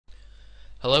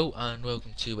Hello and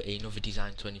welcome to another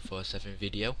Design 24/7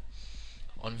 video.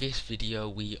 On this video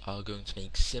we are going to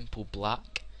make simple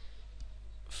black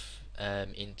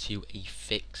into a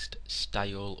fixed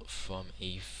style from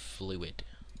a fluid.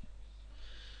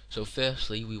 So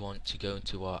firstly we want to go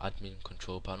into our admin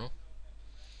control panel,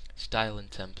 style and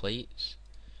templates,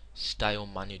 style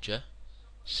manager,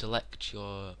 select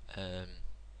your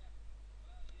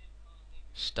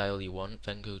style you want,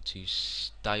 then go to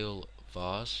style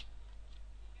vars,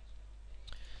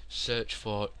 search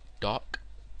for dock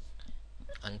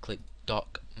and click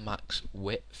dock max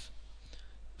width,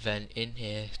 then in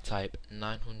here type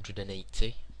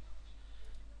 980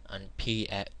 and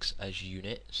px as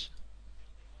units,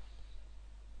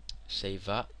 save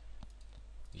that,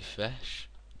 refresh.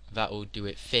 That will do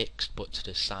it fixed but to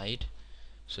the side,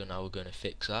 so now we're going to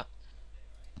fix that.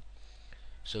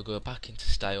 So go back into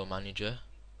style manager,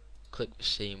 click the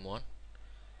same one,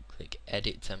 click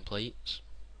edit templates,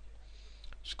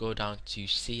 scroll down to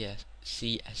CSS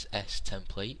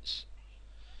templates,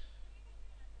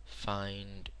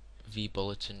 find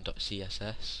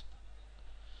vBulletin.css,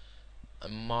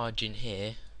 and margin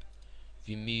here,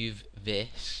 remove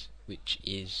this which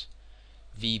is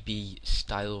VB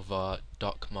style var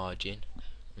dock margin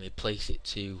and replace it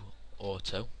to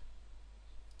auto.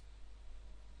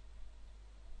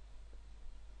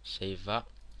 Save that,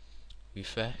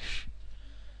 refresh,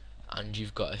 and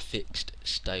you've got a fixed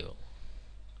style.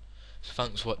 So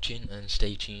thanks for watching and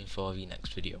stay tuned for the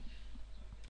next video.